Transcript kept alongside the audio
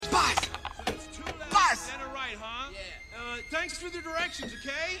for the directions,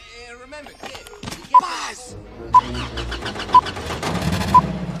 okay? And remember, kid, Buzz!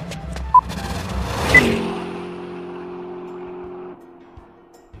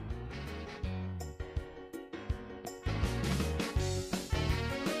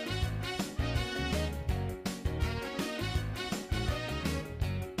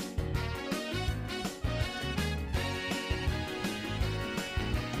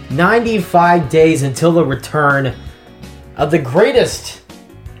 95 days until the return of the greatest,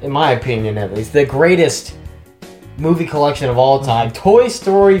 in my opinion at least, the greatest movie collection of all time. Toy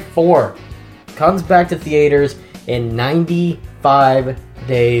Story 4 comes back to theaters in 95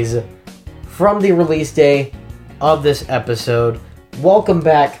 days from the release day of this episode. Welcome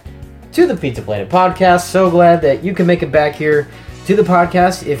back to the Pizza Planet Podcast. So glad that you can make it back here to the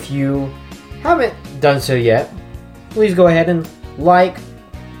podcast. If you haven't done so yet, please go ahead and like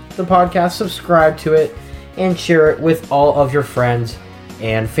the podcast, subscribe to it, and share it with all of your friends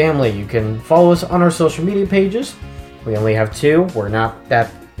and family. You can follow us on our social media pages. We only have two. We're not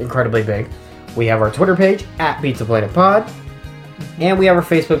that incredibly big. We have our Twitter page at Pizza Planet Pod, and we have our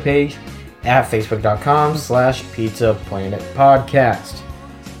Facebook page at facebook.com/Pizza Planet Podcast.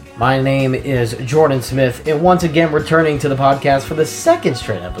 My name is Jordan Smith, and once again returning to the podcast for the second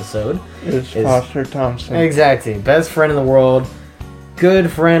straight episode is Foster Thompson. Exactly. Best friend in the world,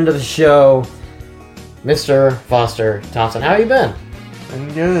 good friend of the show, Mr. Foster Thompson. How you been?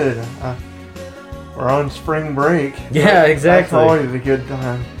 Been good. We're on spring break. Yeah, exactly. That's always a good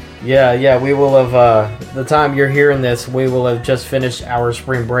time. Yeah. We will have, the time you're hearing this, we will have just finished our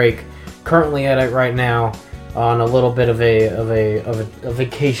spring break. Currently at it right now on a little bit of a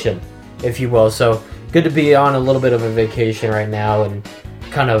vacation, if you will. So good to be on a little bit of a vacation right now and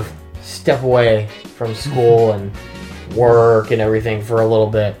kind of step away from school and work and everything for a little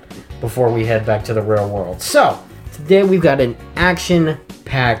bit before we head back to the real world. So today we've got an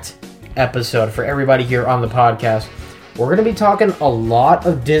action-packed episode for everybody here on the podcast. We're going to be talking a lot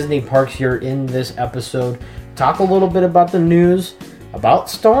of Disney parks here in this episode. Talk a little bit about the news about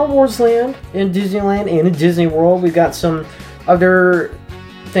Star Wars Land in Disneyland and in Disney World. We've got some other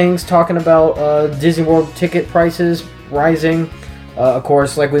things talking about Disney World ticket prices rising. Of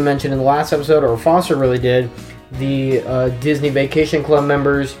course, like we mentioned in the last episode, or Foster really did, the Disney Vacation Club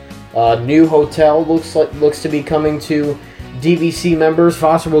members, new hotel looks to be coming to DVC members.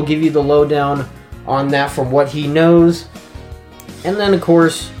 Foster will give you the lowdown on that from what he knows. And then, of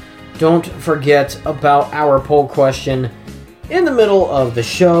course, don't forget about our poll question in the middle of the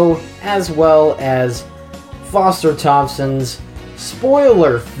show, as well as Foster Thompson's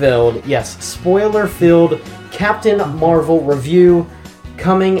spoiler-filled Captain Marvel review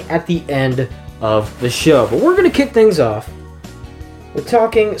coming at the end of the show. But we're going to kick things off. We're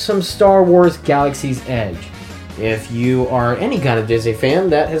talking some Star Wars Galaxy's Edge. If you are any kind of Disney fan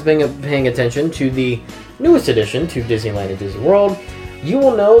that has been paying attention to the newest addition to Disneyland and Disney World, you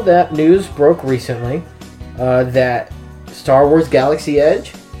will know that news broke recently that Star Wars Galaxy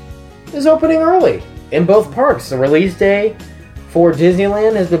Edge is opening early in both parks. The release day for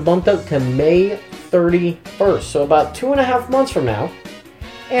Disneyland has been bumped up to May 31st, so about 2.5 months from now.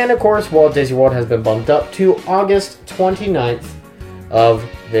 And of course, Walt Disney World has been bumped up to August 29th of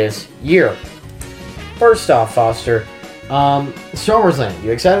this year. First off, Foster, Star Wars Land,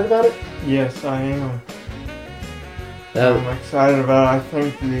 you excited about it? Yes, I am. I'm excited about it. I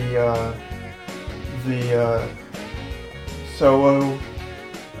think the Solo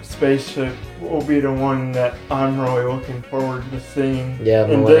spaceship will be the one that I'm really looking forward to seeing. Yeah,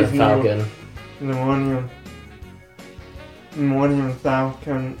 the Millennium Falcon. The Millennium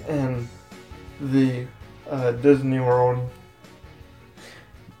Falcon and the Disney World.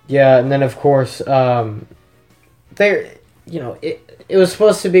 Yeah, and then of course, it was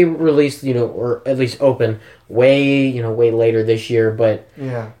supposed to be released, or at least open way later this year, but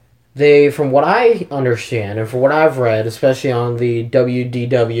yeah. They, from what I understand and from what I've read, especially on the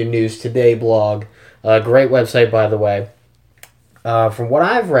WDW News Today blog, a great website by the way, from what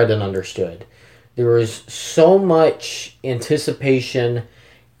I've read and understood, there was so much anticipation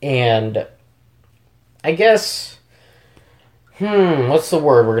and I guess, what's the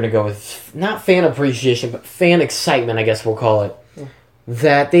word we're going to go with? Not fan appreciation, but fan excitement, I guess we'll call it,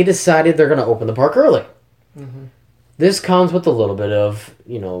 that they decided they're going to open the park early. Mm-hmm. This comes with a little bit of,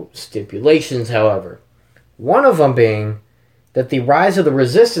 stipulations, however. One of them being that the Rise of the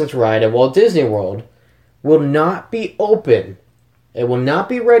Resistance ride at Walt Disney World will not be open. It will not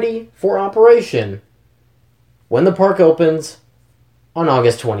be ready for operation when the park opens on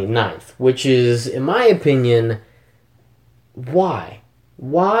August 29th, which is, in my opinion, why?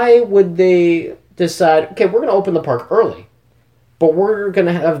 Why would they decide, okay, we're going to open the park early, but we're going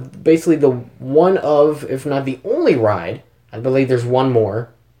to have basically the one of, if not the only ride. I believe there's one more,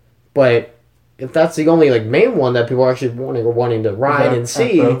 but if that's the only like main one that people are actually wanting to ride and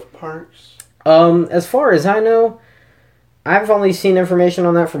see. At both parks? As far as I know, I've only seen information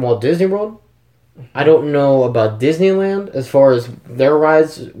on that from Walt Disney World. I don't know about Disneyland as far as their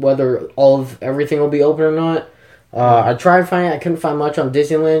rides, whether everything will be open or not. I tried finding, I couldn't find much on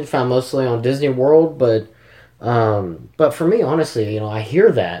Disneyland. Found mostly on Disney World, but for me, honestly, I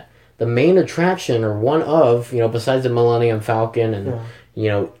hear that the main attraction or one of, besides the Millennium Falcon and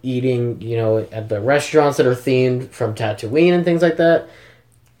eating, at the restaurants that are themed from Tatooine and things like that,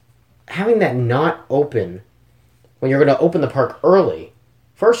 having that not open when you're going to open the park early.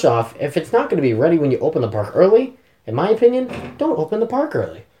 First off, if it's not going to be ready when you open the park early, in my opinion, don't open the park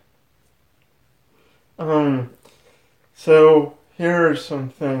early. So here are some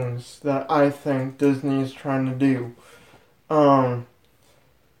things that I think Disney is trying to do.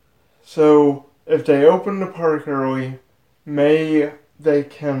 So if they open the park early, they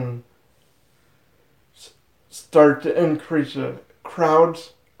can start to increase the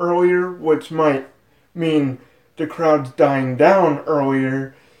crowds earlier, which might mean the crowd's dying down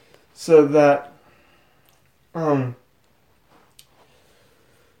earlier, so that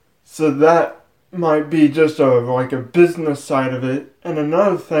might be just a business side of it. And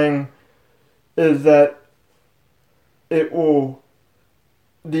another thing is that the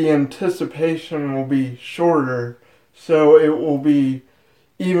anticipation will be shorter, so it will be,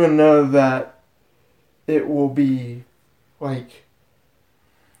 even though that it will be like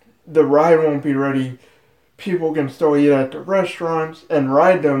the ride won't be ready, people can still eat at the restaurants and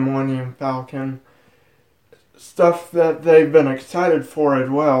ride the Millennium Falcon, stuff that they've been excited for as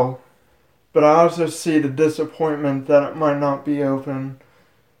well. But I also see the disappointment that it might not be open,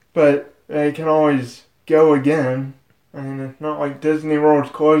 but they can always go again. I mean, it's not like Disney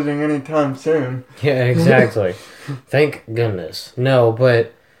World's closing anytime soon. Yeah, exactly. Thank goodness. No,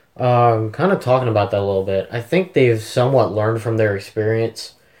 but kind of talking about that a little bit, I think they've somewhat learned from their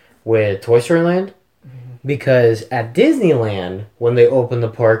experience with Toy Story Land. Because at Disneyland, when they opened the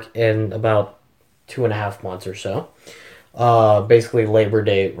park in about 2.5 months or so, basically Labor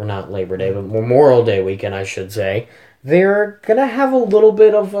Day, or not Labor Day, but Memorial Day weekend, I should say, they're gonna have a little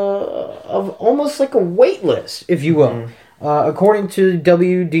bit of almost like a wait list, if you will. According to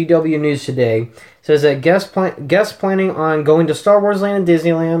WDW News Today, it says that guests planning on going to Star Wars Land and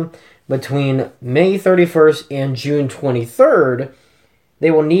Disneyland between May 31st and June 23rd, they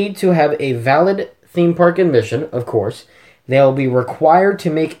will need to have a valid theme park admission, of course. They'll be required to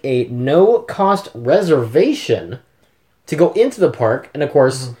make a no-cost reservation to go into the park, and of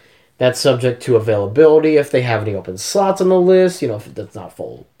course, that's subject to availability, if they have any open slots on the list, if that's not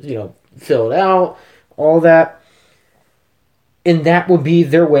full, filled out, all that. And that would be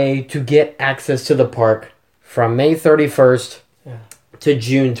their way to get access to the park from May 31st to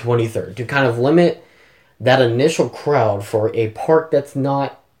June 23rd, to kind of limit that initial crowd for a park that's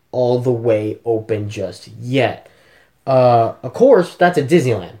not all the way open just yet. Of course, that's at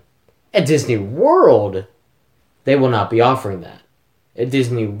Disneyland. At Disney World, they will not be offering that. At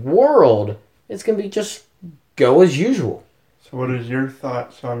Disney World, it's going to be just go as usual. So what is your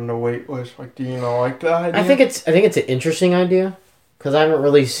thoughts on the wait list? Like, do you like that idea? I think it's an interesting idea, because I haven't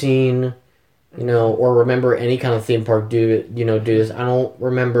really seen, or remember any kind of theme park do this. I don't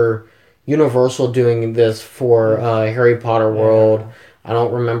remember Universal doing this for Harry Potter World. Yeah. I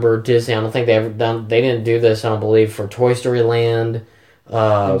don't remember Disney. I don't think they didn't do this, I don't believe, for Toy Story Land.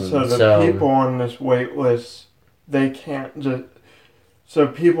 So the people on this wait list, people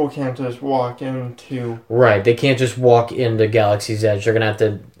can't just walk into... Right, they can't just walk into Galaxy's Edge. They're going to have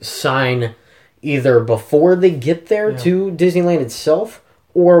to sign either before they get there to Disneyland itself,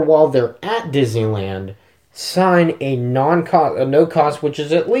 or while they're at Disneyland, sign a no-cost, which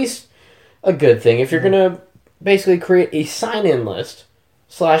is at least a good thing. If you're going to basically create a sign-in list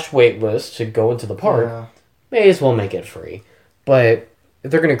 / wait list to go into the park, may as well make it free. But if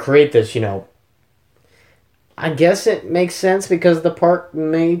they're going to create this, I guess it makes sense, because the park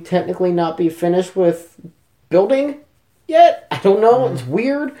may technically not be finished with building yet. I don't know. It's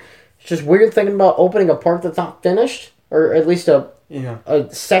weird. It's just weird thinking about opening a park that's not finished, or at least a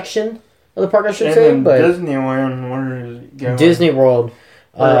section of the park, I should say. But Disneyland, where is it going? Disney World.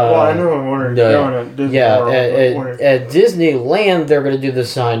 I know where it's going at Disney World. At Disneyland, they're going to do the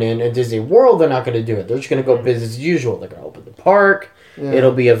sign-in. At Disney World, they're not going to do it. They're just going to go business as usual. They're going to open the park. Yeah.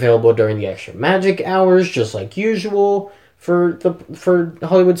 It'll be available during the extra magic hours, just like usual for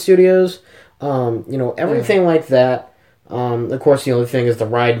Hollywood Studios. Everything like that. Of course, the only thing is the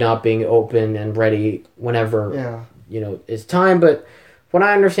ride not being open and ready whenever it's time. But what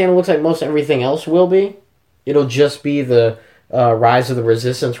I understand, it looks like most everything else will be. It'll just be the Rise of the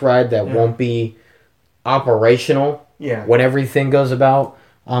Resistance ride that won't be operational when everything goes about.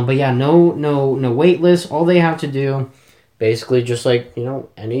 But yeah, no wait list. All they have to do, basically, just like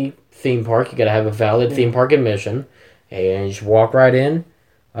any theme park, you gotta have a valid theme park admission, and you just walk right in.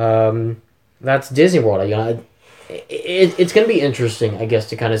 That's Disney World. It's gonna be interesting, I guess,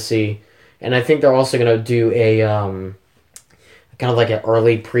 to kind of see, and I think they're also gonna do a kind of like an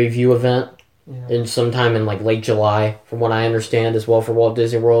early preview event in sometime in like late July, from what I understand, as well for Walt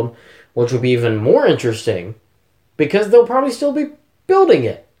Disney World, which will be even more interesting because they'll probably still be building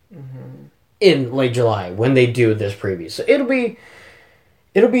it in late July when they do this preview. So it'll be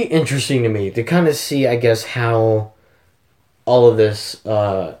interesting to me to kind of see, I guess, how all this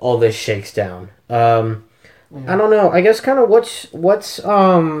shakes down. I don't know. I guess kind of what's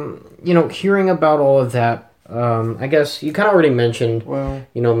hearing about all of that. I guess you kind of already mentioned,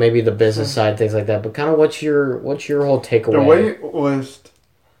 maybe the business side, things like that. But kind of what's your whole takeaway? The wait list.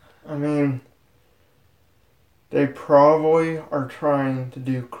 I mean, they probably are trying to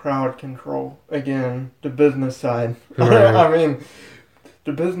do crowd control again. The business side. Right. I mean,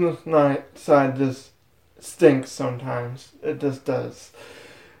 the business side just stinks sometimes. It just does,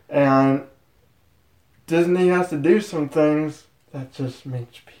 and Disney has to do some things that just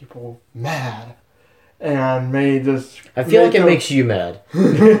makes people mad. And I feel like it makes you mad.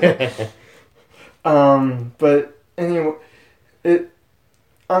 But anyway,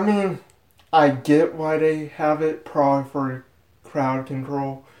 I get why they have it, probably for crowd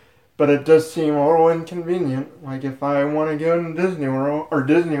control, but it does seem a little inconvenient. Like if I want to go to Disney World, or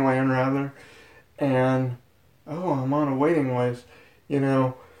Disneyland rather, and I'm on a waiting list,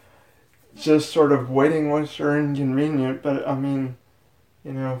 just sort of waiting lists are inconvenient, but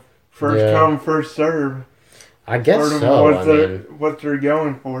first come, first serve. I guess so. What they're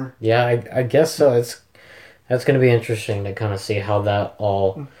going for. Yeah, I guess so. That's going to be interesting to kind of see how that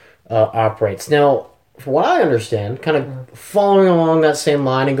all operates. Now, from what I understand, kind of following along that same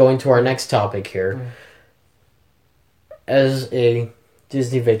line and going to our next topic here, as a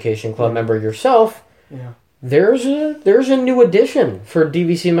Disney Vacation Club member yourself, there's a new addition for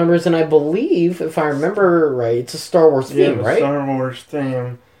DVC members, and I believe, if I remember right, it's a Star Wars theme, right? Star Wars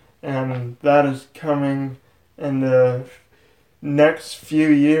theme, and that is coming in the next few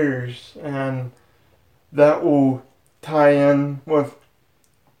years, and that will tie in with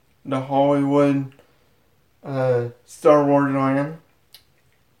the Hollywood Star Wars land,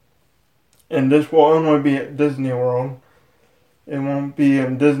 and this will only be at Disney World. It won't be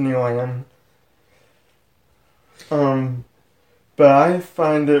in Disneyland. But I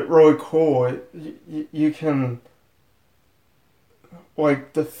find it really cool. You can,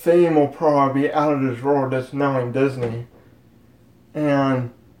 like, the theme will probably be out of this world, just knowing Disney.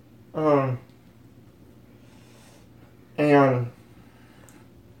 And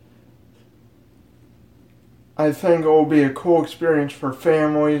I think it will be a cool experience for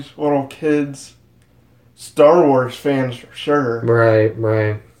families, little kids, Star Wars fans for sure. Right.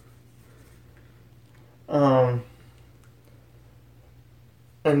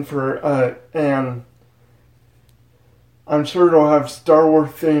 And I'm sure they'll have Star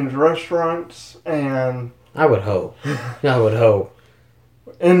Wars themed restaurants, and I would hope.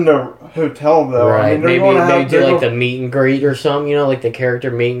 In the hotel, though. Right. I mean, maybe do like the meet and greet or something, like the character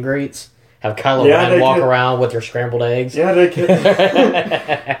meet and greets. Have Kylo Ren walk around with their scrambled eggs. Yeah, they could.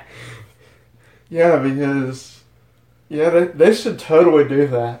 They should totally do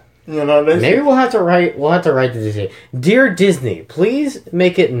that. Maybe we'll have to write to Disney. Dear Disney, please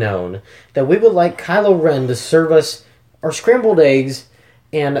make it known that we would like Kylo Ren to serve us our scrambled eggs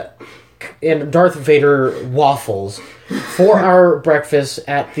and Darth Vader waffles for our breakfast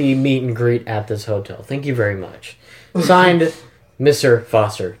at the meet and greet at this hotel. Thank you very much. Signed, Mr.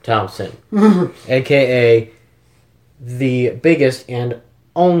 Foster Thompson, a.k.a. the biggest and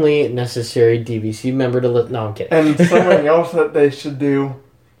only necessary DVC member to listen. No, I'm kidding. And something else that they should do,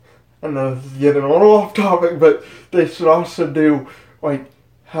 I know this is getting a little off topic, but they should also do,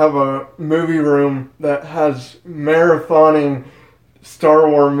 have a movie room that has marathoning Star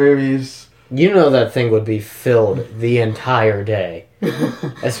Wars movies. That thing would be filled the entire day.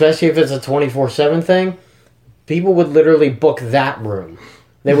 Especially if it's a 24/7 thing. People would literally book that room.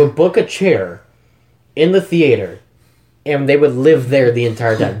 They would book a chair in the theater, and they would live there the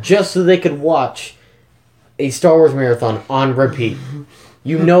entire time, just so they could watch a Star Wars marathon on repeat.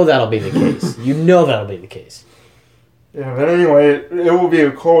 That'll be the case. Yeah, but anyway, it will be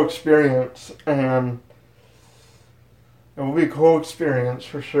a cool experience, and it will be a cool experience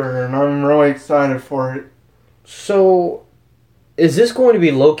for sure, and I'm really excited for it. So, is this going to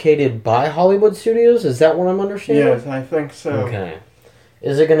be located by Hollywood Studios? Is that what I'm understanding? Yes, I think so. Okay.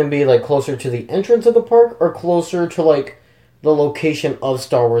 Is it going to be like closer to the entrance of the park or closer to like the location of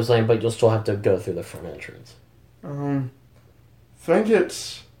Star Wars Land, but you'll still have to go through the front entrance? Think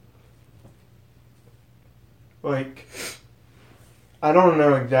it's like, I don't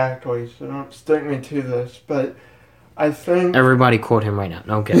know exactly, so don't stick me to this, but I think Everybody quote him right now.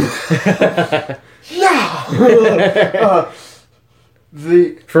 No, I'm kidding. yeah.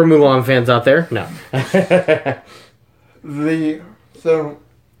 The For Mulan fans out there, no. So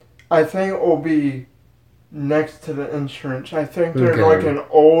I think it will be next to the entrance. I think there's Okay. like an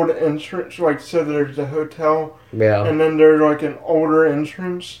old entrance, like, so there's a hotel, Yeah. and then there's like an older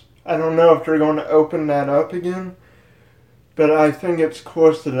entrance. I don't know if they're going to open that up again, but I think it's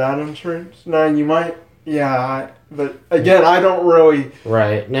close to that entrance. Now you might, but again, I don't really.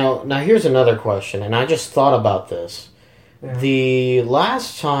 Right. Now here's another question, and I just thought about this. Yeah. The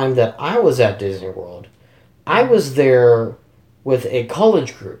last time that I was at Disney World, I was there with a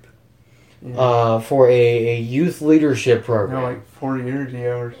college group for a youth leadership program. Like 4 years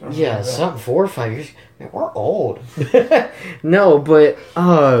ago or something. Yeah, like that. something 4 or 5 years. Man, we're old. No, but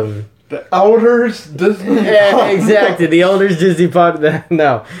The elders Disney. yeah, exactly. The elders Disney pod.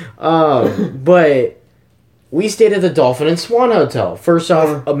 No, but we stayed at the Dolphin and Swan Hotel. First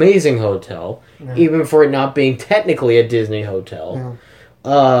off, amazing hotel, even for it not being technically a Disney hotel.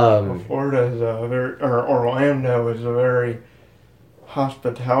 Florida is or Orlando is a very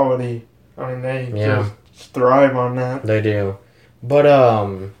hospitality. I mean, they just thrive on that. They do, but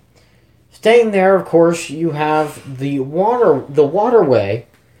staying there, of course, you have the waterway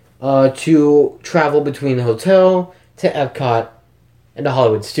to travel between the hotel to Epcot and to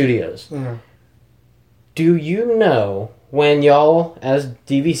Hollywood Studios. Yeah. Do you know when y'all, as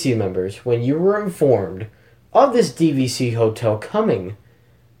DVC members, when you were informed of this DVC hotel coming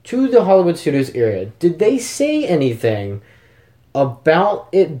to the Hollywood Studios area, did they say anything about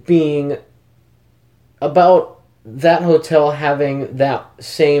it being, about that hotel having that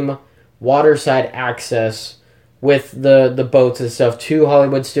same waterside access with the boats and stuff to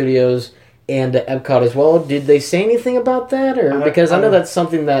Hollywood Studios and to Epcot as well? Did they say anything about that? Or because I know that's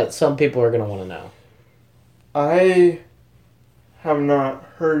something that some people are going to want to know. I have not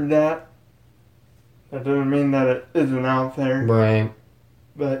heard that. That doesn't mean that it isn't out there. Right.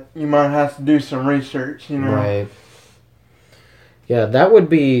 But you might have to do some research, you know. Right. Yeah, that would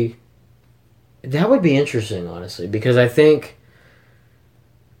be interesting, honestly, because I think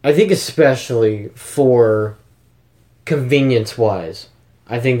especially for convenience-wise,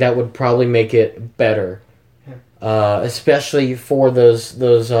 I think that would probably make it better, especially for those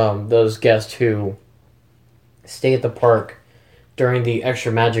guests who stay at the park during the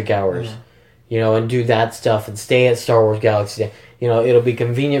extra magic hours, and do that stuff and stay at Star Wars Galaxy. It'll be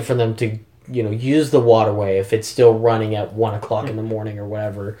convenient for them to, use the waterway if it's still running at 1 o'clock in the morning or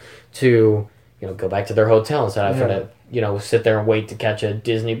whatever to, go back to their hotel instead of having to, sit there and wait to catch a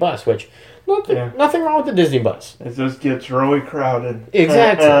Disney bus, which nothing wrong with the Disney bus. It just gets really crowded.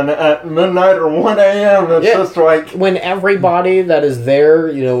 Exactly. And at midnight or 1 a.m., it's just like... When everybody that is there,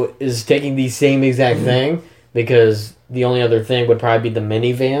 is taking the same exact thing, because the only other thing would probably be the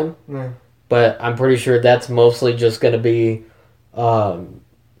minivan. Yeah. But I'm pretty sure that's mostly just going to be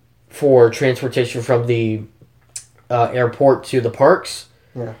for transportation from the airport to the parks.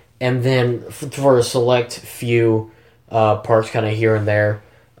 Yeah. And then for a select few parks kind of here and there.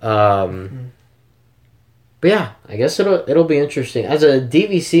 But yeah, I guess it'll be interesting. As a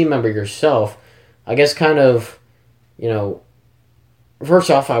DVC member yourself, I guess kind of, first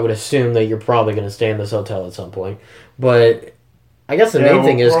off, I would assume that you're probably going to stay in this hotel at some point. But I guess the main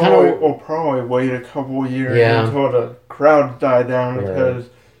thing is kind of... We'll probably wait a couple of years Yeah. until the crowds die down Right. because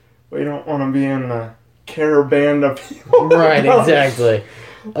we don't want to be in the caravan of people. Right, exactly.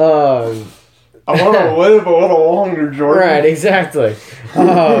 I want to live a little longer, Jordan. Right, exactly.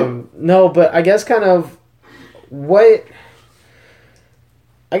 No, but I guess kind of what...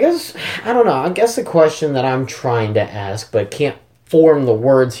 I don't know. I guess the question that I'm trying to ask, but can't form the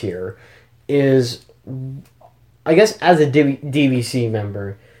words here, is... I guess as a DVC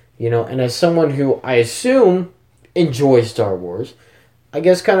member, and as someone who I assume enjoys Star Wars, I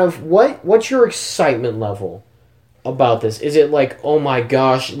guess kind of what's your excitement level about this? Is it like, oh my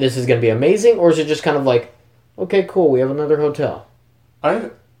gosh, this is going to be amazing? Or is it just kind of like, okay, cool, we have another hotel?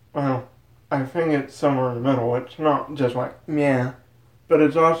 I think it's somewhere in the middle. It's not just like, yeah, but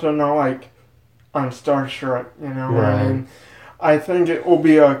it's also not like I'm starstruck, Right. I mean, I think it will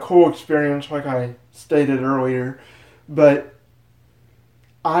be a cool experience, like I stated earlier, but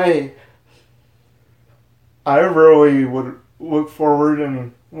I I really would look forward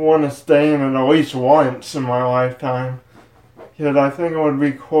and want to stay in it at least once in my lifetime. Because I think it would be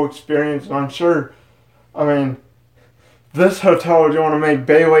a cool experience. And I'm sure, I mean, this hotel is going to make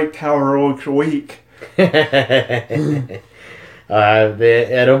Bay Lake Tower look weak. It'll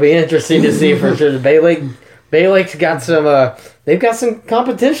be interesting to see for sure. Bay Lake's got some. They've got some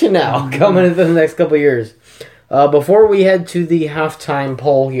competition now coming into the next couple of years. Before we head to the halftime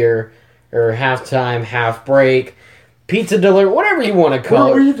poll here, or halftime, half break, pizza delivery, whatever you want to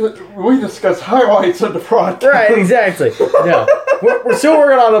call it. We discuss highlights of the product. Right, exactly. No, we're still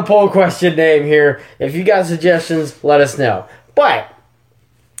working on the poll question name here. If you got suggestions, let us know. But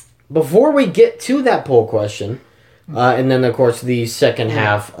before we get to that poll question, and then of course the second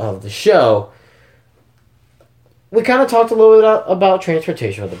half of the show, we kind of talked a little bit about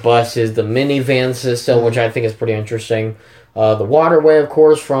transportation with the buses, the minivan system, which I think is pretty interesting. The waterway, of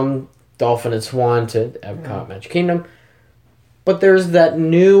course, from Dolphin and Swan to Epcot Magic Kingdom. But there's that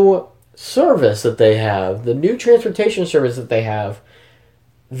new service that they have, the new transportation service that they have,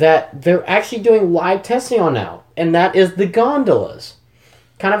 that they're actually doing live testing on now, and that is the gondolas.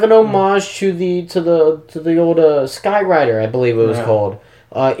 Kind of an homage to the old Skyrider, I believe it was called,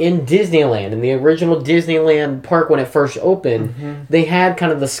 in Disneyland. In the original Disneyland park when it first opened, they had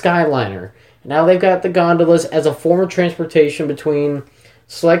kind of the Skyliner. Now they've got the gondolas as a form of transportation between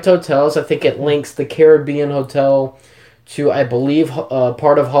select hotels. I think it links the Caribbean Hotel to, I believe,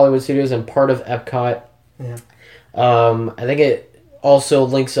 part of Hollywood Studios and part of Epcot. Yeah. I think it also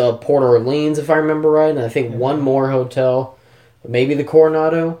links Port Orleans, if I remember right, and I think one more hotel. Maybe the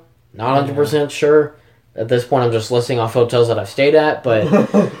Coronado. Not 100% sure. At this point, I'm just listing off hotels that I've stayed at. But,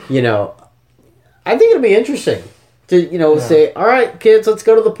 I think it'll be interesting to, say, all right, kids, let's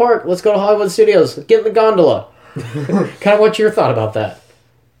go to the park. Let's go to Hollywood Studios. Get in the gondola. Kind of what's your thought about that?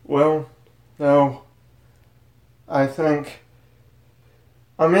 Well, no. I think...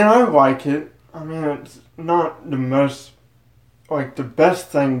 I mean, I like it. I mean, it's not the most... the best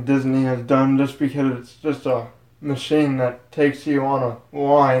thing Disney has done just because it's just a machine that takes you on a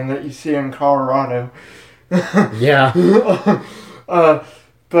line that you see in Colorado. Yeah.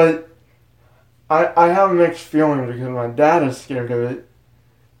 But I have mixed feelings because my dad is scared of it.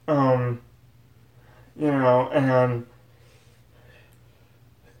 And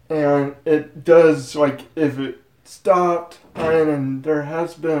it does, if it stopped, and there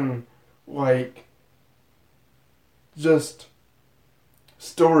has been, just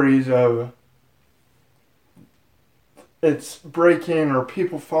stories of it's breaking or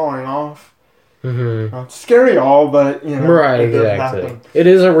people falling off. Mm-hmm. It's scary all, but, right, exactly. It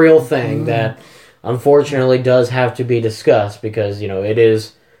is a real thing that, unfortunately, does have to be discussed because, it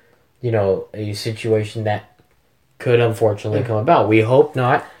is, a situation that could, unfortunately, come about. We hope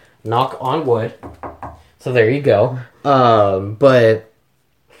not. Knock on wood. So there you go. But,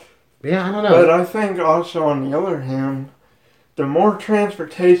 yeah, I don't know. But I think also, on the other hand, the more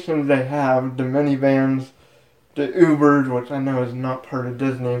transportation they have, the minivans, the Ubers, which I know is not part of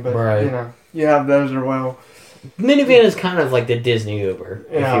Disney, but, you have those as well. Minivan is kind of like the Disney Uber,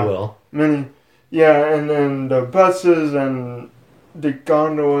 if you will. And then the buses and the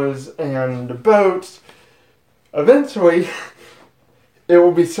gondolas and the boats. Eventually, it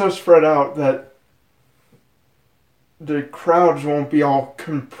will be so spread out that the crowds won't be all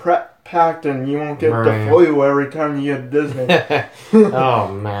packed and you won't get the flu every time you get to Disney.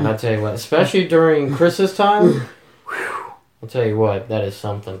 Oh, man, I tell you what. Especially during Christmas time, I'll tell you what, that is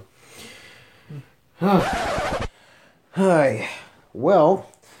something. Hi. Well,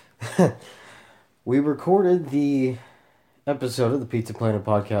 we recorded the episode of the Pizza Planet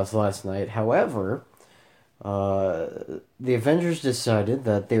podcast last night. However, the Avengers decided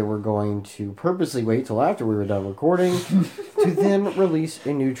that they were going to purposely wait till after we were done recording to then release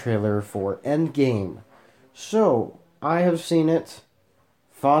a new trailer for Endgame. So, I have seen it.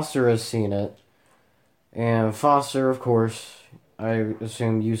 Foster has seen it. And Foster, of course, I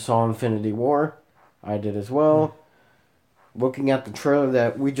assume you saw Infinity War. I did as well. Looking at the trailer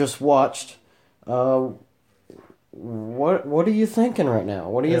that we just watched, what are you thinking right now?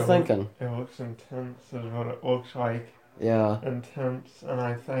 What are you thinking? It looks intense is what it looks like. Yeah. Intense, and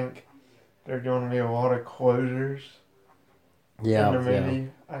I think there are going to be a lot of closures in the movie.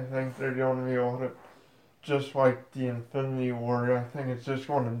 Yeah. I think there are going to be a lot of, just like the Infinity War, I think it's just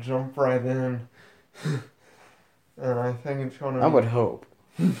going to jump right in. And I think it's going to I would hope.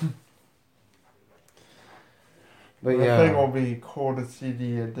 But I think it'll be cool to see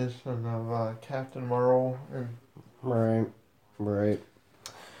the addition of Captain Marvel. Right.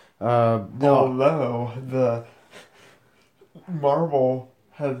 Although the Marvel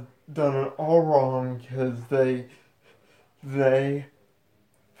has done it all wrong because they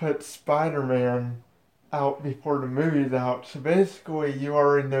put Spider-Man out before the movie's out. So basically, you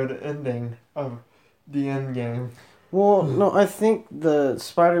already know the ending of the end game. Well, no, I think the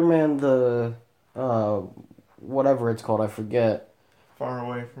Spider-Man, whatever it's called, I forget. Far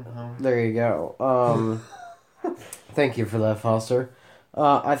Away from Home. There you go. Thank you for that, Foster.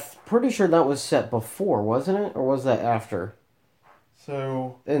 I'm pretty sure that was set before, wasn't it? Or was that after?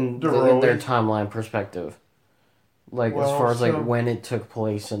 So, In their release- timeline perspective. Like, as Well, far as, like, so- when it took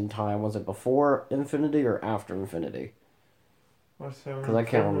place in time. Was it before Infinity or after Infinity? Because I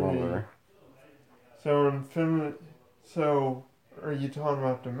can't remember. So, are you talking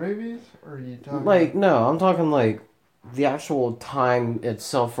about the movies? Or are you talking Like, no, I'm talking, like, the actual time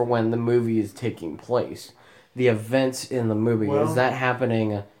itself for when the movie is taking place. The events in the movie. Well- Is that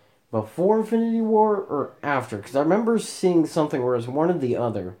happening before Infinity War or after? Because I remember seeing something where it was one or the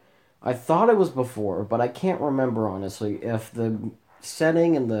other. I thought it was before, but I can't remember, honestly, if the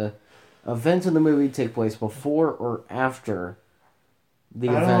setting and the events in the movie take place before or after the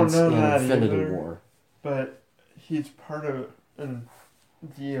I don't events know in that Infinity either. War. But he's part of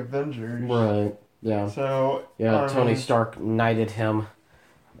the Avengers. Right, yeah. So, Yeah, I Tony mean, Stark knighted him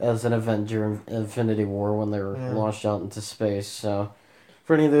as an Avenger in Infinity War when they were Yeah. launched out into space. So,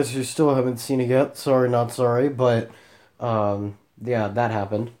 for any of those who still haven't seen it yet, sorry, not sorry, but yeah, that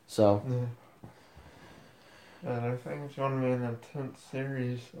happened. So, Yeah. And I think it's going to be an intense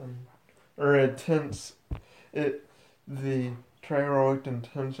series. Or intense. The trailer looked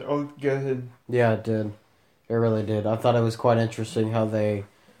intense. It looked good. yeah, it did. It really did. I thought it was quite interesting how they,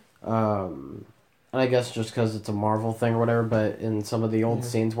 I guess just because it's a Marvel thing or whatever, but in some of the old Yeah.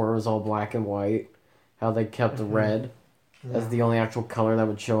 scenes where it was all black and white, how they kept the Mhm. red as the only actual color that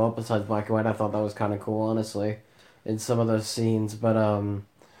would show up besides black and white. I thought that was kind of cool, honestly, in some of those scenes. But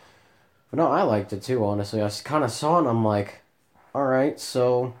no, I liked it too, honestly. I kind of saw it and I'm like, all right,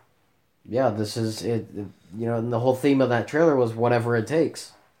 so yeah, this is it. You know, and the whole theme of that trailer was whatever it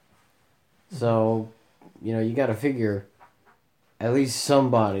takes. So, you know, you got to figure at least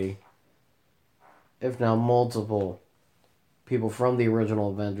somebody, if not multiple people from the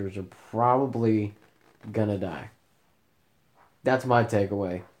original Avengers are probably gonna die. That's my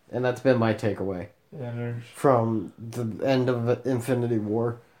takeaway. And that's been my takeaway Yeah, there's. from the end of Infinity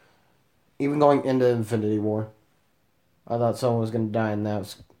War. Even going into Infinity War, I thought someone was gonna die in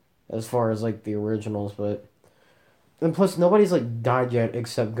that as far as like the originals, but and plus nobody's like died yet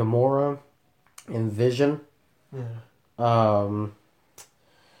except Gamora and Vision. Yeah. I'm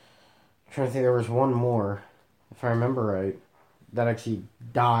trying to think, there was one more, if I remember right, that actually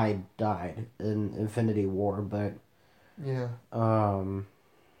died in Infinity War, but Yeah. I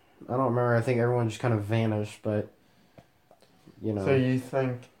don't remember. I think everyone just kind of vanished, but you know. So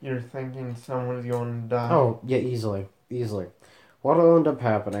you're thinking someone's going to die? Oh, yeah, easily. What'll end up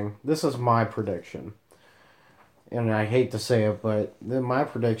happening, this is my prediction, and I hate to say it, but my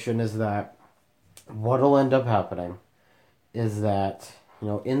prediction is that what'll end up happening is that, you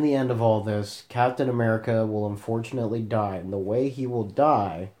know, in the end of all this, Captain America will unfortunately die, and the way he will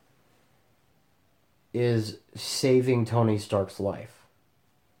die is saving Tony Stark's life.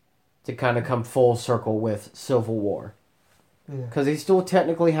 To kind of come full circle with Civil War. Yeah. Because they still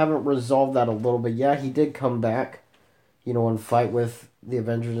technically haven't resolved that a little bit. Yeah, he did come back, you know, and fight with the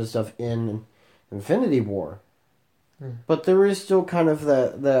Avengers and stuff in Infinity War. But there is still kind of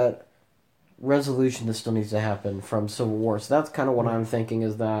that resolution that still needs to happen from Civil War. So that's kind of what I'm thinking,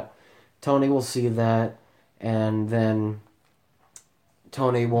 is that Tony will see that, and then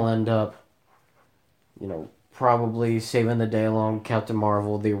Tony will end up, you know, probably saving the day along Captain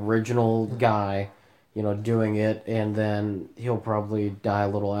Marvel, the original guy, you know, doing it, and then he'll probably die a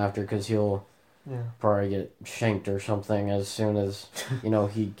little after because he'll Yeah. probably get shanked or something as soon as, you know,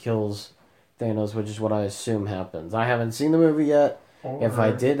 he kills Thanos, which is what I assume happens. I haven't seen the movie yet. If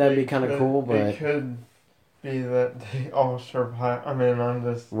I did, that'd be kinda cool, but- It could be that they all survive. I mean, I'm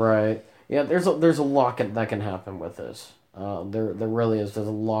just. Right. Yeah, there's a lot that can happen with this. There really is. There's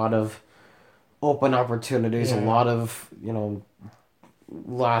a lot of open opportunities, a Yeah. lot of, you know,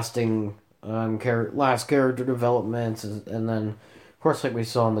 lasting last character developments, and then of course, like we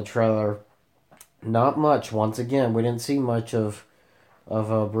saw in the trailer, not much. Once again, we didn't see much of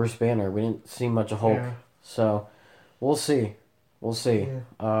Bruce Banner. We didn't see much of Hulk. Yeah. So we'll see.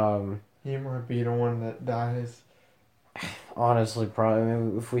 Yeah. He might be the one that dies. Honestly, probably. I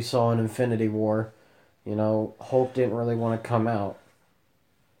mean, if we saw an Infinity War, you know, Hulk didn't really want to come out.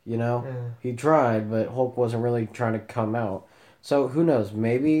 You know, Yeah. he tried, but Hulk wasn't really trying to come out. So who knows?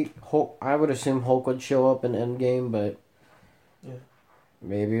 Maybe Hulk. I would assume Hulk would show up in Endgame, but Yeah.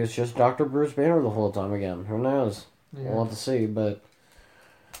 maybe it's just Dr. Bruce Banner the whole time again. Who knows? Yeah. We'll have to see, but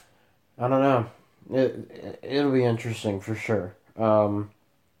I don't know. It'll be interesting for sure.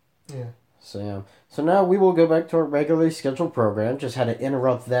 Yeah. So now we will go back to our regularly scheduled program. Just had to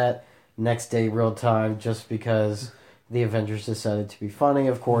interrupt that next day real time just because the Avengers decided to be funny,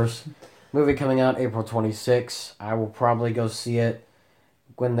 of course. Movie coming out April 26th. I will probably go see it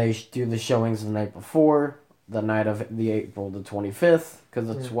when they do the showings the night before, the night of the April the 25th, because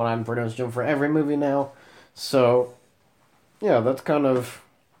that's what I'm pretty much doing for every movie now. So, yeah, that's kind of,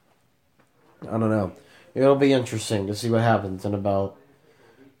 I don't know. It'll be interesting to see what happens in about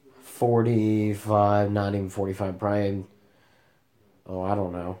 45, not even 45, probably, I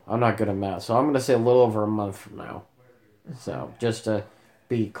don't know. I'm not good at math, so I'm going to say a little over a month from now. So, just to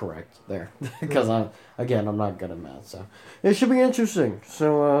be correct there, because I'm not good at math, so it should be interesting.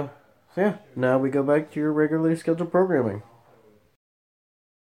 So yeah, now we go back to your regularly scheduled programming.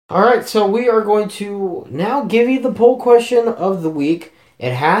 Alright, so we are going to now give you the poll question of the week.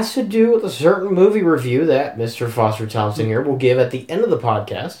 It has to do with a certain movie review that Mr. Foster Thompson here will give at the end of the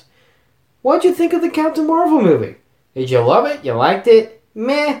podcast. What'd you think of the Captain Marvel movie? Did you love it? You liked it?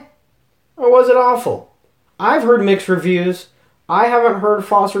 Meh? Or was it awful? I've heard mixed reviews. I haven't heard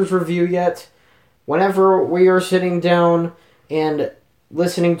Foster's review yet. Whenever we are sitting down and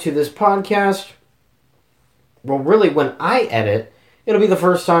listening to this podcast, well, really, when I edit, it'll be the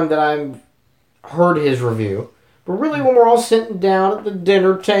first time that I've heard his review. But really, when we're all sitting down at the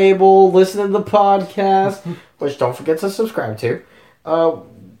dinner table, listening to the podcast, which don't forget to subscribe to,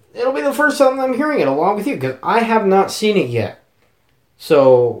 it'll be the first time I'm hearing it along with you, because I have not seen it yet.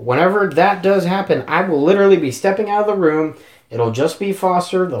 So, whenever that does happen, I will literally be stepping out of the room. It'll just be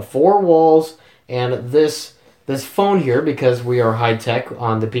Foster, the four walls, and this phone here, because we are high-tech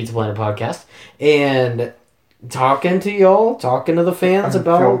on the Pizza Planet podcast, and talking to y'all, talking to the fans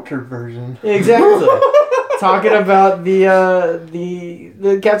about... Unfiltered version. Exactly. Talking about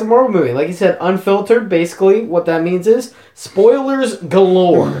the Captain Marvel movie. Like you said, unfiltered, basically, what that means is spoilers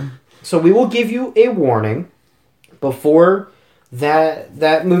galore. So we will give you a warning before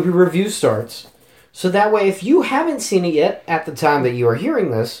that movie review starts. So that way, if you haven't seen it yet at the time that you are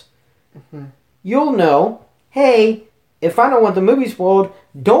hearing this, you'll know, hey, if I don't want the movie spoiled,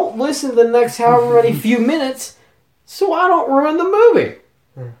 don't listen to the next however many few minutes so I don't ruin the movie.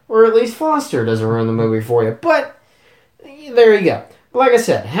 Or at least Foster doesn't ruin the movie for you. But, there you go. Like I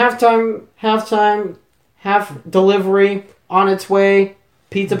said, half delivery, on its way,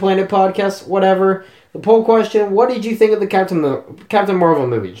 Pizza Planet podcast, whatever. The poll question, what did you think of the Captain Marvel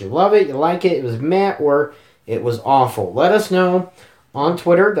movie? Did you love it? You like it? It was meh? Or it was awful? Let us know on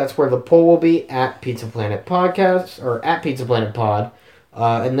Twitter. That's where the poll will be, at Pizza Planet Podcast, or at Pizza Planet Pod.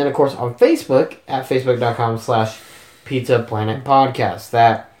 And then, of course, on Facebook, at facebook.com/Pizza Planet Podcast.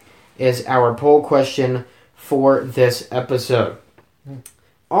 That is our poll question for this episode.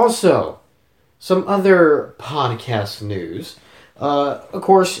 Also, some other podcast news. Of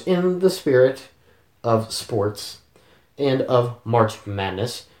course, in the spirit of sports and of March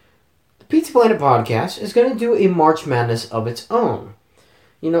Madness, the Pizza Planet Podcast is going to do a March Madness of its own.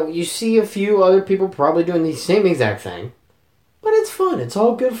 You know, you see a few other people probably doing the same exact thing, but it's fun. It's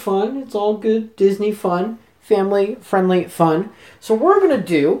all good fun. It's all good Disney fun, family-friendly fun. So we're going to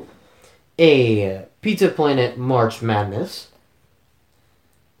do a Pizza Planet March Madness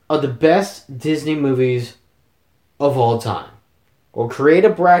of the best Disney movies of all time. We'll create a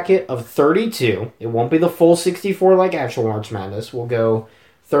bracket of 32. It won't be the full 64 like actual March Madness. We'll go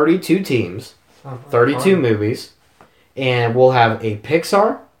 32 teams, 32 movies, and we'll have a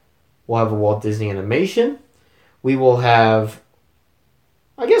Pixar. We'll have a Walt Disney Animation. We will have...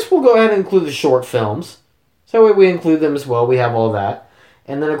 I guess we'll go ahead and include the short films. So that way we include them as well. We have all that.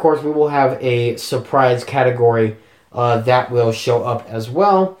 And then, of course, we will have a surprise category that will show up as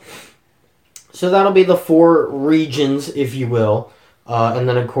well. So that'll be the 4 regions, if you will. And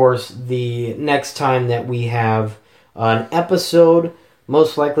then, of course, the next time that we have an episode,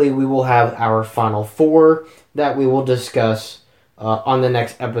 most likely we will have our final 4 that we will discuss on the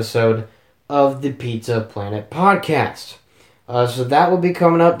next episode of the Pizza Planet Podcast. So that will be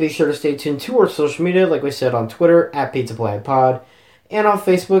coming up. Be sure to stay tuned to our social media, like we said, on Twitter, at Pizza Planet Pod, and on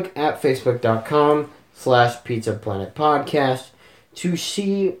Facebook, at facebook.com/Pizza Planet Podcast, to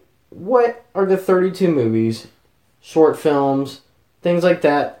see what are the 32 movies, short films, things like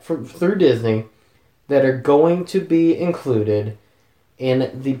that through Disney that are going to be included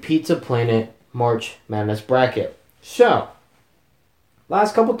in the Pizza Planet March Madness bracket. So,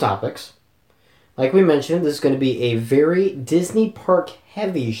 last couple topics. Like we mentioned, this is going to be a very Disney Park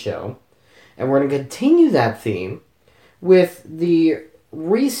heavy show. And we're going to continue that theme with the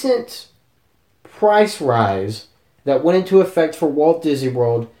recent price rise that went into effect for Walt Disney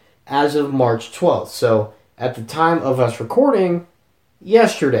World as of March 12th. So, at the time of us recording,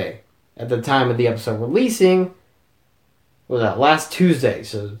 yesterday, at the time of the episode releasing, what was that, last Tuesday,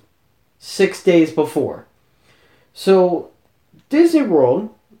 so 6 days before. So, Disney World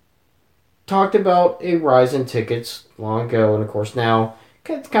talked about a rise in tickets long ago, and of course now,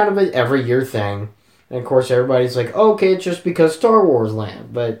 it's kind of an every year thing. And of course everybody's like, oh, okay, it's just because Star Wars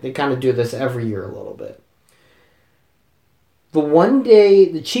Land, but they kind of do this every year a little bit.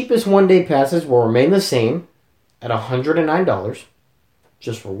 The cheapest one-day passes will remain the same at $109.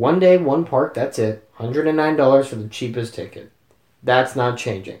 Just for one day, one park, that's it. $109 for the cheapest ticket. That's not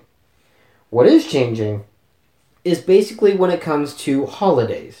changing. What is changing is basically when it comes to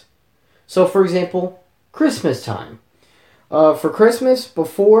holidays. So, for example, Christmas time. For Christmas,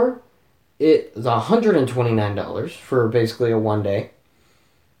 before, it was $129 for basically a one day.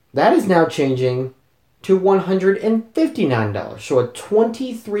 That is now changing to $159. So a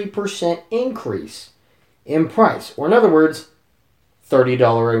 23% increase in price. Or in other words,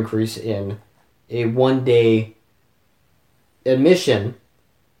 $30 increase in a one-day admission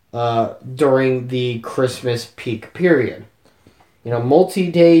during the Christmas peak period.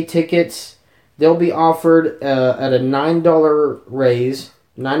 Multi-day tickets, they'll be offered at a $9 raise.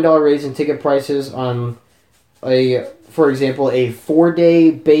 $9 raise in ticket prices on for example, a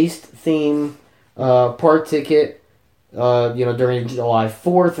 4-day based theme park ticket, during July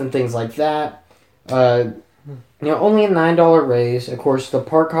 4th and things like that. Only a $9 raise. Of course, the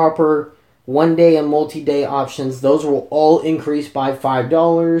Park Hopper 1-day and multi-day options, those will all increase by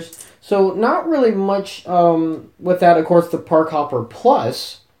 $5. So not really much with that. Of course, the Park Hopper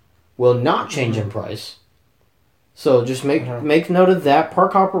Plus will not change in price. So just make note of that.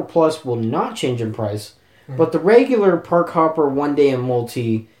 Park Hopper Plus will not change in price. But the regular Park Hopper 1-day and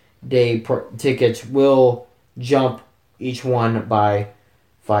multi-day tickets will jump each one by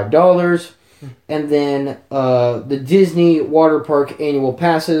 $5. And then the Disney Water Park annual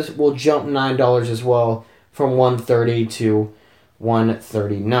passes will jump $9 as well, from $130 to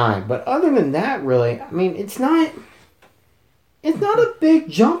 $139. But other than that, really, I mean, it's not a big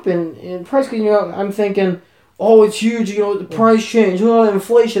jump in price. Because, I'm thinking, oh, it's huge. The price change,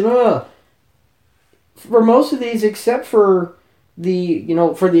 inflation. For most of these, except for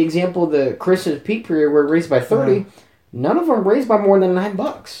for the example of the Christmas peak period where it raised by 30, none of them raised by more than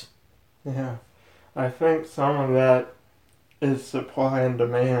 $9. Yeah, I think some of that is supply and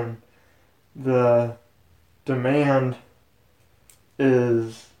demand. The demand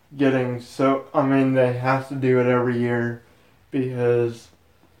is getting they have to do it every year because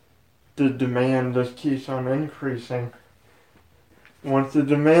the demand just keeps on increasing. Once the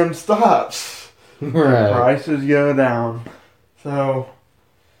demand stops, right, prices go down. So,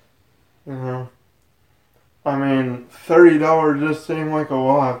 $30 just seemed like a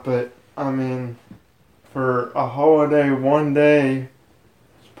lot, but for a holiday, one day,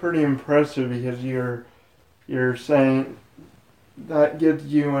 it's pretty impressive because you're saying that gets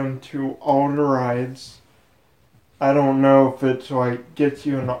you into all the rides. I don't know if it's gets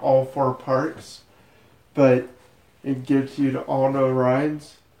you into all 4 parks, but it gets you to all the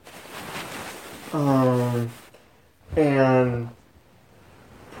rides. And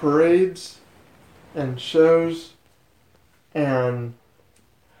parades and shows, and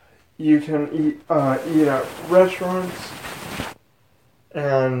you can eat at restaurants,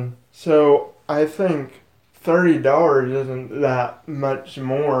 and so I think $30 isn't that much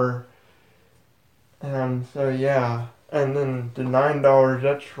more, and so and then the $9,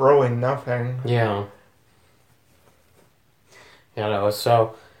 that's really nothing. Yeah.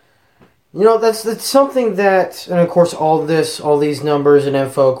 So that's something that, and of course all these numbers and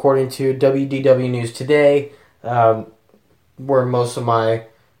info according to WDW News Today, where most of my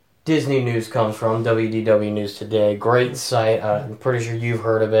Disney news comes from. WDW News Today, great site. I'm pretty sure you've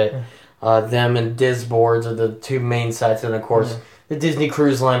heard of it. Them and Disboards are the 2 main sites, and of course the Disney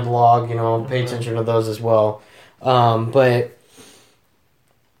Cruise Line blog. Pay attention to those as well. But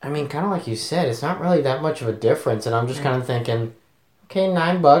kind of like you said, it's not really that much of a difference, and I'm just kind of thinking, okay,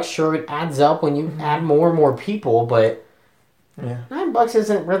 $9, sure, it adds up when you add more and more people, but $9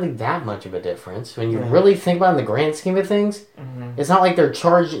 isn't really that much of a difference when you really think about it in the grand scheme of things. It's not like they're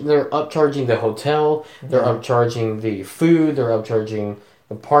upcharging the hotel, they're upcharging the food, they're upcharging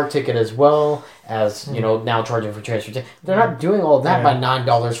the park ticket as well as now charging for transportation. They're not doing all that by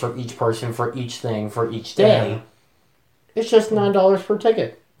 $9 for each person, for each thing, for each day. It's just $9 per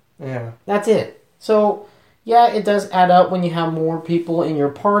ticket. Yeah, that's it. So it does add up when you have more people in your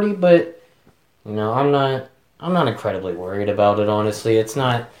party, but I'm I'm not incredibly worried about it, honestly. It's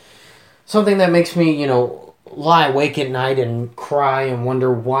not something that makes me, lie awake at night and cry and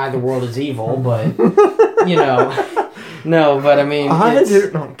wonder why the world is evil, but, no, but I mean... I do.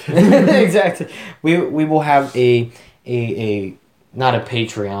 No, I'm kidding. Exactly. We will have a not a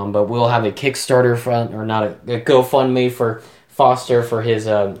Patreon, but we'll have a Kickstarter fund, or not a GoFundMe for Foster for his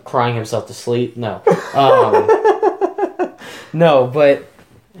crying himself to sleep. No. No, but,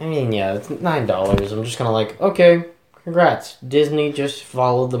 I mean, yeah, it's $9. I'm just kind of like, okay, congrats. Disney just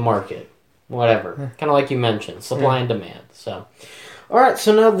followed the market. Whatever. Kind of like you mentioned, supply and demand. So, alright,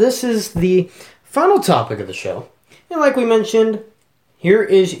 so now this is the final topic of the show. And like we mentioned, here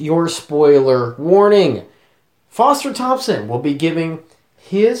is your spoiler warning. Foster Thompson will be giving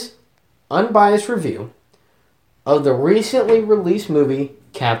his unbiased review of the recently released movie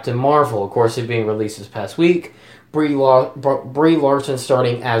Captain Marvel. Of course, it being released this past week. Brie Larson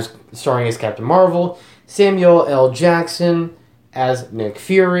starring as Captain Marvel. Samuel L. Jackson as Nick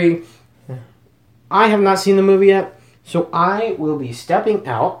Fury. I have not seen the movie yet, so I will be stepping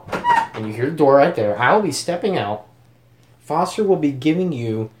out. And you hear the door right there. I will be stepping out. Foster will be giving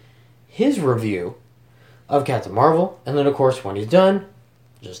you his review of Captain Marvel. And then, of course, when he's done,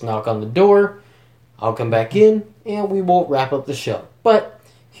 just knock on the door. I'll come back in, and we will wrap up the show. But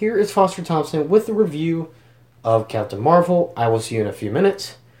here is Foster Thompson with the review of Captain Marvel. I will see you in a few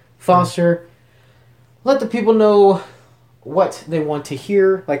minutes. Foster, let the people know what they want to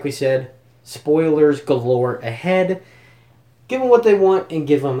hear. Like we said, spoilers galore ahead. Give them what they want and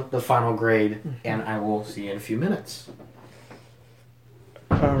give them the final grade. And I will see you in a few minutes.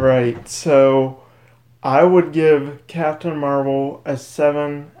 Alright, so I would give Captain Marvel a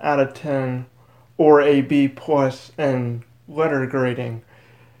 7 out of 10 or a B plus in letter grading.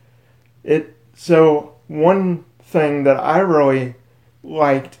 So one thing that I really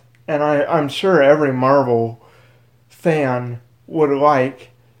liked, and I'm sure every Marvel fan would like,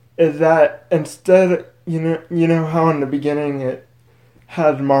 is that instead, you know how in the beginning it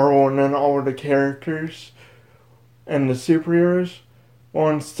had Marvel and then all of the characters and the superheroes? Well,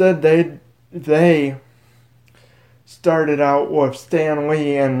 instead they started out with Stan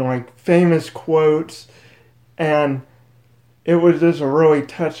Lee and like famous quotes, and it was just a really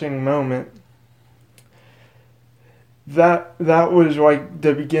touching moment. That was like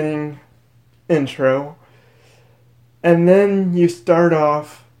the beginning intro. And then you start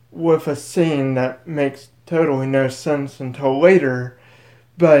off with a scene that makes totally no sense until later,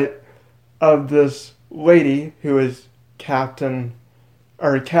 but of this lady who is Captain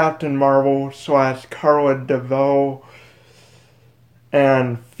Marvel / Carla DeVoe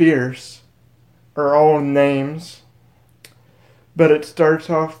and Fierce are all names, but it starts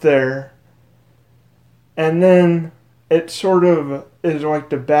off there, and then it sort of is like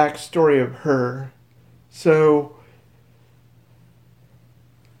the backstory of her. So,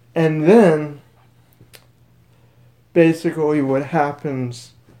 and then basically what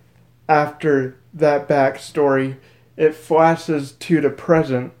happens after that backstory, it flashes to the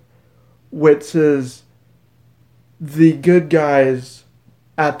present, which is the good guys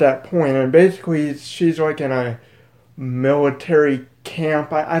at that point. And basically she's like in a military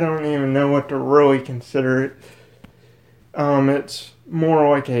camp. I don't even know what to really consider it. It's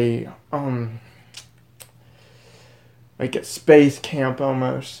more like a space camp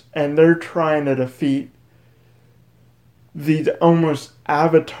almost, and they're trying to defeat these almost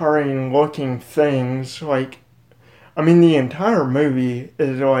Avatar-ing looking things. Like, I mean, the entire movie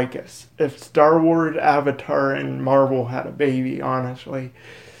is like if Star Wars, Avatar, and Marvel had a baby, honestly.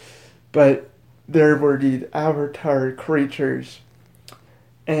 But there were these Avatar creatures,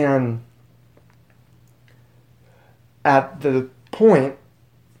 and at this point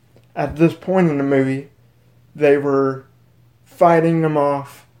in the movie, they were fighting them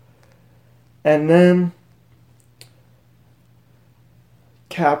off, and then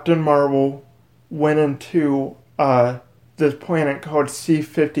Captain Marvel went into this planet called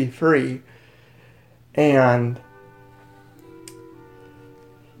C-53, and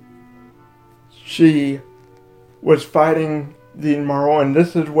she was fighting the Marvel, and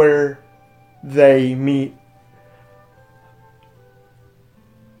this is where they meet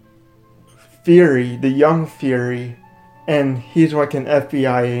Fury, the young Fury, and he's like an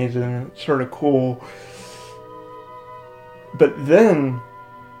FBI agent. It's sort of cool. But then,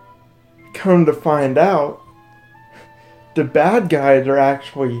 come to find out, the bad guys are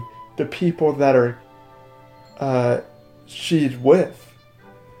actually the people that are she's with.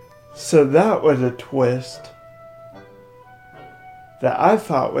 So that was a twist that I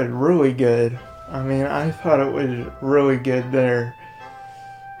thought was really good. I mean, I thought it was really good there.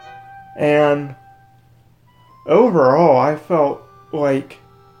 And overall, I felt like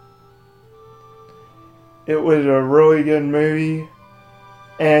it was a really good movie.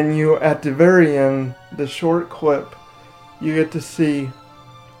 And you, at the very end, the short clip, you get to see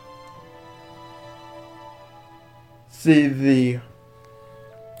the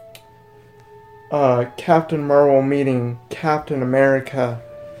Captain Marvel meeting Captain America,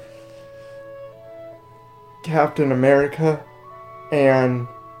 and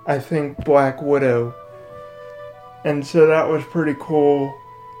I think Black Widow. And so that was pretty cool.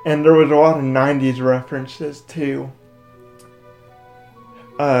 And there was a lot of 90s references too.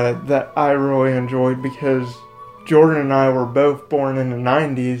 That I really enjoyed because Jordan and I were both born in the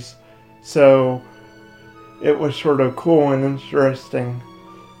 90s, so it was sort of cool and interesting.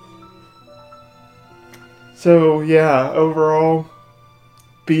 So yeah, overall,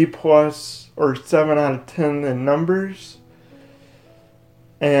 B+ or 7 out of 10 in numbers.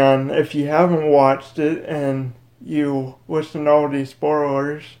 And if you haven't watched it and you listen to all these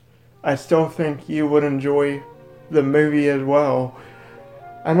spoilers, I still think you would enjoy the movie as well.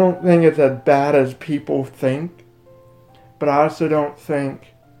 I don't think it's as bad as people think, but I also don't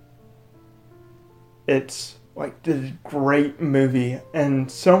think it's like this great movie.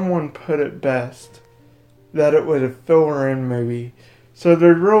 And someone put it best, that it was a filler-in movie. So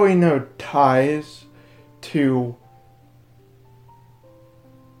there's really no ties to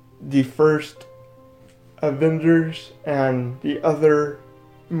the first Avengers and the other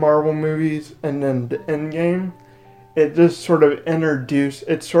Marvel movies and then the Endgame. It just sort of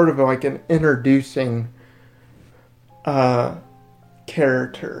it's sort of like an introducing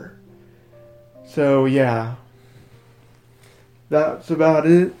character. So yeah, that's about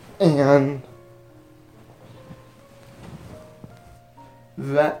it, and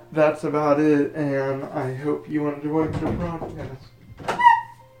that's about it, and I hope you enjoyed the podcast.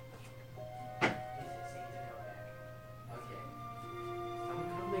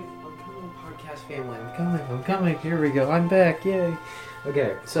 Family, I'm coming, here we go, I'm back, yay.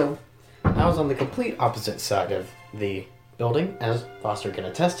 Okay, so I was on the complete opposite side of the building, as Foster can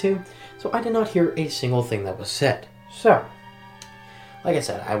attest to, so I did not hear a single thing that was said. So, like I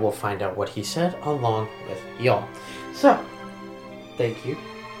said, I will find out what he said along with y'all. So, thank you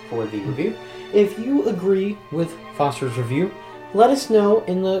for the review. If you agree with Foster's review, let us know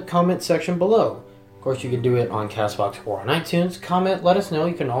in the comment section below. Of course, you can do it on CastBox or on iTunes. Comment, let us know.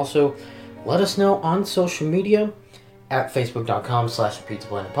 You can also let us know on social media at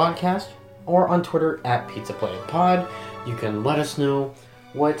facebook.com/PizzaPlanetPodcast or on Twitter at PizzaPlanetPod. You can let us know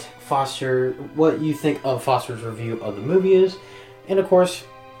what you think of Foster's review of the movie is. And of course,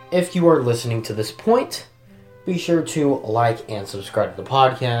 if you are listening to this point, be sure to like and subscribe to the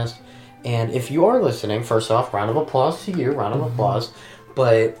podcast. And if you are listening, first off, round of applause to you, round of applause.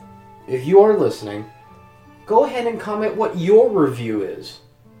 But if you are listening, go ahead and comment what your review is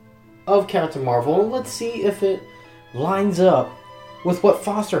of Captain Marvel, and let's see if it lines up with what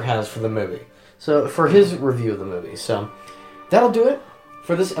Foster has for the movie. So, for his review of the movie. So, that'll do it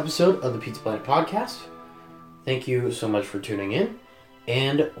for this episode of the Pizza Planet Podcast. Thank you so much for tuning in,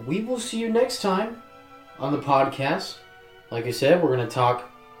 and we will see you next time on the podcast. Like I said, we're going to talk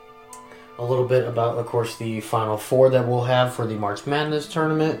a little bit about, of course, the Final Four that we'll have for the March Madness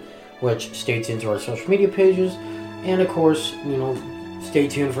tournament, which stay tuned to our social media pages, and of course, stay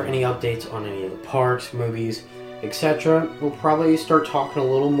tuned for any updates on any of the parks, movies, etc. We'll probably start talking a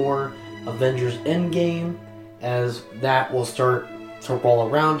little more Avengers Endgame as that will start to roll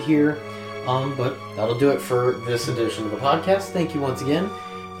around here. But that'll do it for this edition of the podcast. Thank you once again,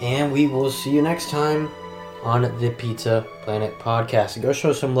 and we will see you next time on the Pizza Planet Podcast. And go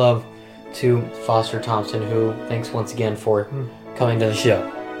show some love to Foster Thompson, who thanks once again for coming to the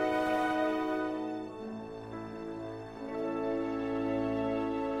show.